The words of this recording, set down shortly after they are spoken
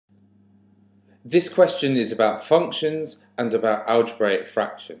This question is about functions and about algebraic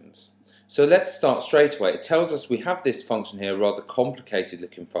fractions. So let's start straight away. It tells us we have this function here, a rather complicated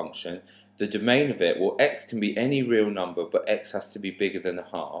looking function. The domain of it, well, x can be any real number, but x has to be bigger than a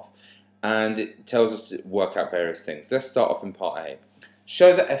half. And it tells us to work out various things. Let's start off in part A.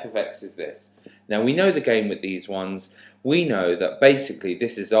 Show that f of x is this. Now we know the game with these ones. We know that basically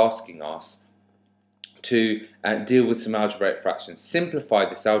this is asking us to deal with some algebraic fractions. Simplify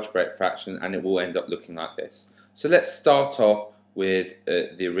this algebraic fraction and it will end up looking like this. So let's start off with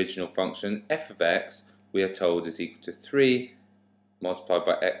the original function. F of x, we are told, is equal to 3 multiplied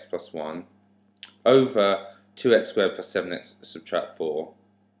by x plus 1 over 2x squared plus 7x subtract 4,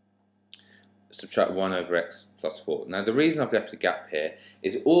 subtract 1 over x plus 4. Now the reason I've left a gap here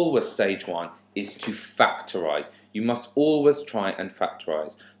is always stage 1 is to factorise. You must always try and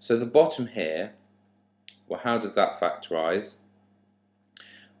factorise. So the bottom here, well, how does that factorise?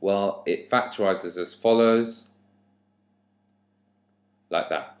 Well, it factorises as follows, like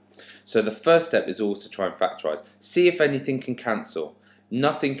that. So the first step is always to try and factorise. See if anything can cancel.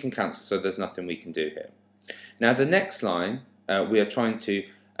 Nothing can cancel, so there's nothing we can do here. Now the next line, we are trying to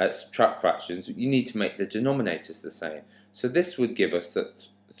subtract fractions. You need to make the denominators the same. So this would give us that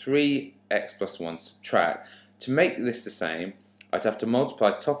 3x plus 1 subtract. To make this the same, I'd have to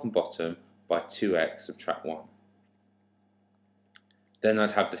multiply top and bottom by 2x subtract 1. Then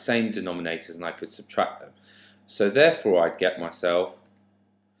I'd have the same denominators and I could subtract them. So therefore I'd get myself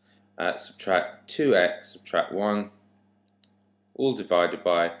subtract 2x subtract 1 all divided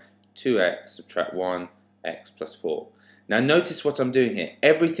by 2x subtract 1 x plus 4. Now notice what I'm doing here.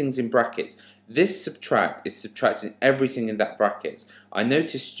 Everything's in brackets. This subtract is subtracting everything in that brackets. I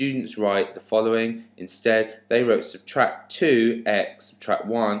noticed students write the following. Instead, they wrote subtract 2x, subtract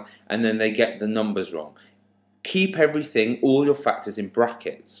 1, and then they get the numbers wrong. Keep everything, all your factors in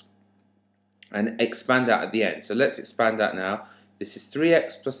brackets, and expand out at the end. So let's expand out now. This is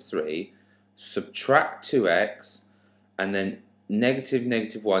 3x plus 3, subtract 2x, and then negative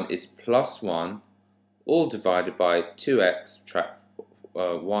 1 is plus 1, all divided by 2x subtract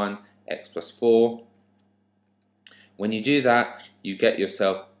 1 x plus 4. When you do that, you get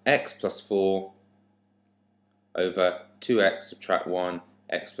yourself x plus 4 over 2x subtract 1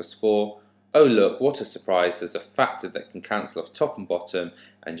 x plus 4. Oh look, what a surprise, there's a factor that can cancel off top and bottom,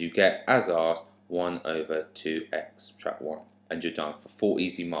 and you get, as asked, 1 over 2x subtract 1. And you're done for 4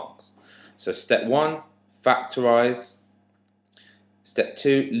 easy marks. So step 1, factorise. Step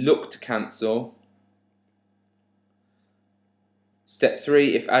 2, look to cancel. Step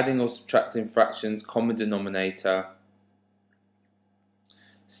 3, if adding or subtracting fractions, common denominator.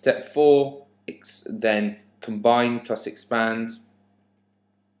 Step 4, then combine plus expand.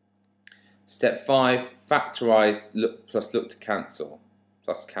 Step 5, factorise plus look to cancel,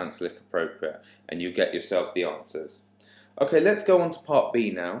 plus cancel if appropriate, and you get yourself the answers. Okay, let's go on to part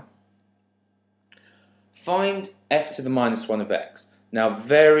B now. Find f to the minus 1 of x. Now,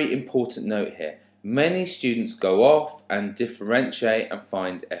 very important note here. Many students go off and differentiate and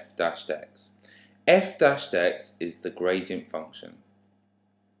find f dashed x. F dashed x is the gradient function.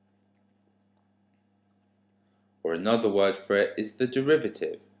 Or another word for it is the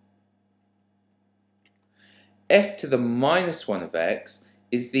derivative. F to the minus 1 of x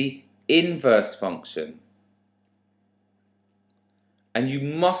is the inverse function. And you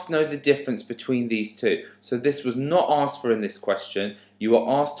must know the difference between these two. So this was not asked for in this question. You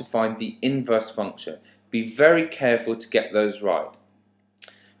are asked to find the inverse function. Be very careful to get those right.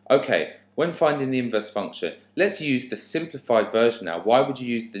 Okay, when finding the inverse function, let's use the simplified version now. Why would you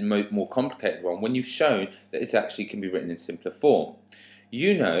use the more complicated one when you've shown that it actually can be written in simpler form?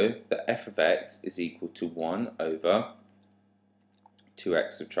 You know that f of x is equal to 1 over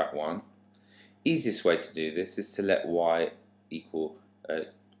 2x subtract 1. Easiest way to do this is to let y equal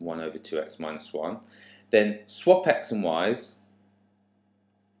 1 over 2x minus 1. Then swap x and y's.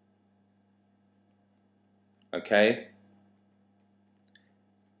 Okay?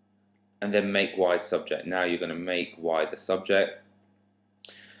 And then make y subject. Now you're going to make y the subject.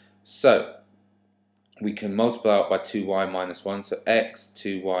 So we can multiply out by 2y minus 1. So x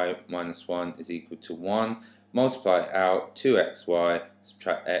 2y minus 1 is equal to 1. Multiply out 2xy,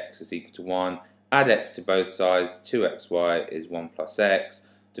 subtract x is equal to 1. Add x to both sides, 2xy is 1 plus x.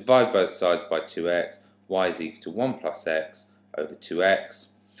 Divide both sides by 2x, y is equal to 1 plus x over 2x.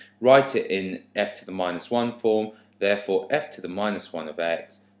 Write it in f to the minus 1 form, therefore f to the minus 1 of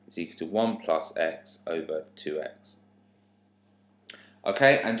x is equal to 1 plus x over 2x.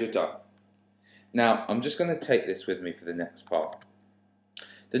 Okay, and you're done. Now, I'm just going to take this with me for the next part.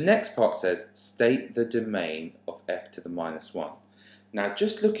 The next part says, state the domain of f to the minus 1. Now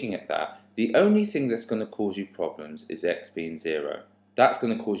just looking at that, the only thing that's going to cause you problems is x being 0. That's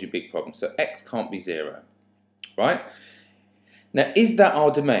going to cause you big problems. So x can't be 0, right? Now is that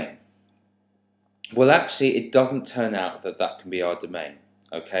our domain? Well, actually it doesn't turn out that that can be our domain,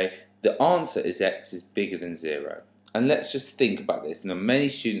 okay? The answer is x is bigger than 0. And let's just think about this. Now many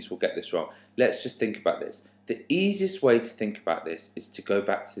students will get this wrong. Let's just think about this. The easiest way to think about this is to go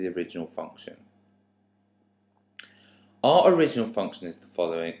back to the original function. Our original function is the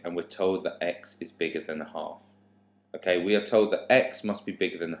following, and we're told that x is bigger than a half. Okay, we are told that x must be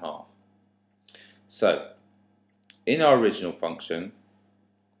bigger than a half. So, in our original function,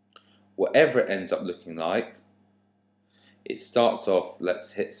 whatever it ends up looking like, it starts off,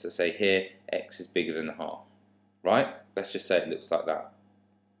 let's say here, x is bigger than a half. Right? Let's just say it looks like that.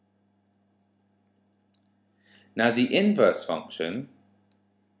 Now the inverse function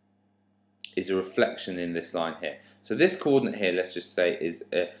is a reflection in this line here. So this coordinate here, let's just say, is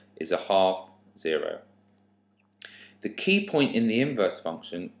a half 0. The key point in the inverse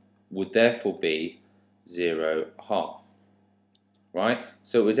function would therefore be 0, half. Right?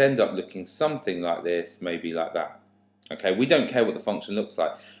 So it would end up looking something like this, maybe like that. Okay, we don't care what the function looks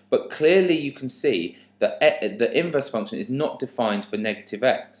like, but clearly you can see that the inverse function is not defined for negative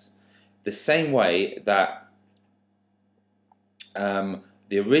x. The same way that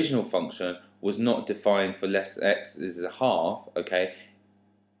the original function was not defined for less than x is a half, okay,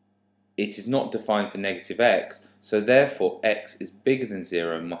 it is not defined for negative x, so therefore x is bigger than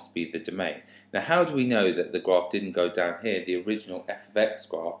 0 and must be the domain. Now how do we know that the graph didn't go down here, the original f of x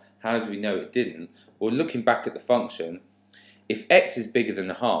graph? How do we know it didn't? Well, looking back at the function, if x is bigger than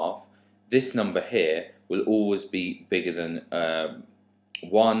a half, this number here will always be bigger than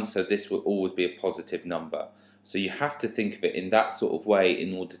 1, so this will always be a positive number. So you have to think of it in that sort of way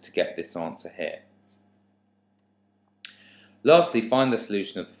in order to get this answer here. Lastly, find the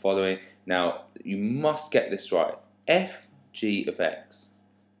solution of the following. Now, you must get this right. fg of x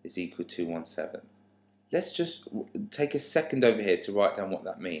is equal to 1/7. Let's just take a second over here to write down what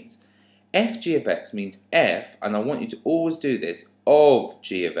that means. Fg of x means f, and I want you to always do this, of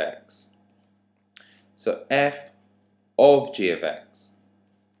g of x. So f of g of x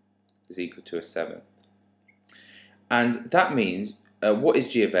is equal to 1/7. And that means, what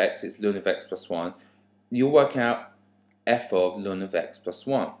is g of x? It's ln of x plus 1. You'll work out f of ln of x plus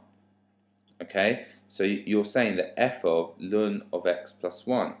 1. Okay, so you're saying that f of ln of x plus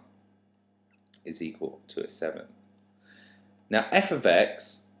 1 is equal to 1/7. Now f of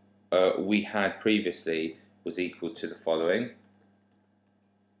x, we had previously, was equal to the following.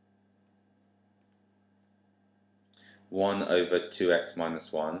 1 over 2x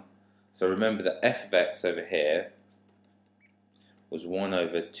minus 1. So remember that f of x over here was 1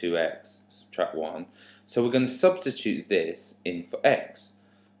 over 2x subtract 1. So we're going to substitute this in for x.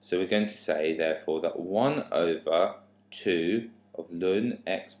 So we're going to say, therefore, that 1 over 2 of ln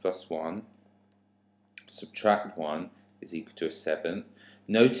x plus 1 subtract 1 is equal to 1/7.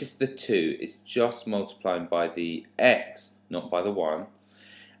 Notice the 2 is just multiplying by the x, not by the 1.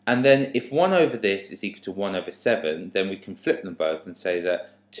 And then if 1 over this is equal to 1 over 7, then we can flip them both and say that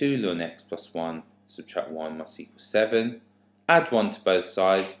 2 ln x plus 1 subtract 1 must equal 7. Add 1 to both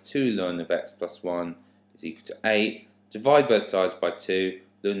sides, 2 ln of x plus 1 is equal to 8. Divide both sides by 2,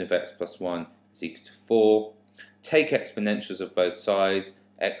 ln of x plus 1 is equal to 4. Take exponentials of both sides,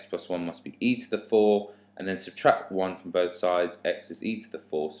 x plus 1 must be e to the 4, and then subtract 1 from both sides, x is e to the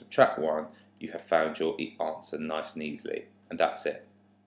 4, subtract 1, you have found your answer nice and easily. And that's it.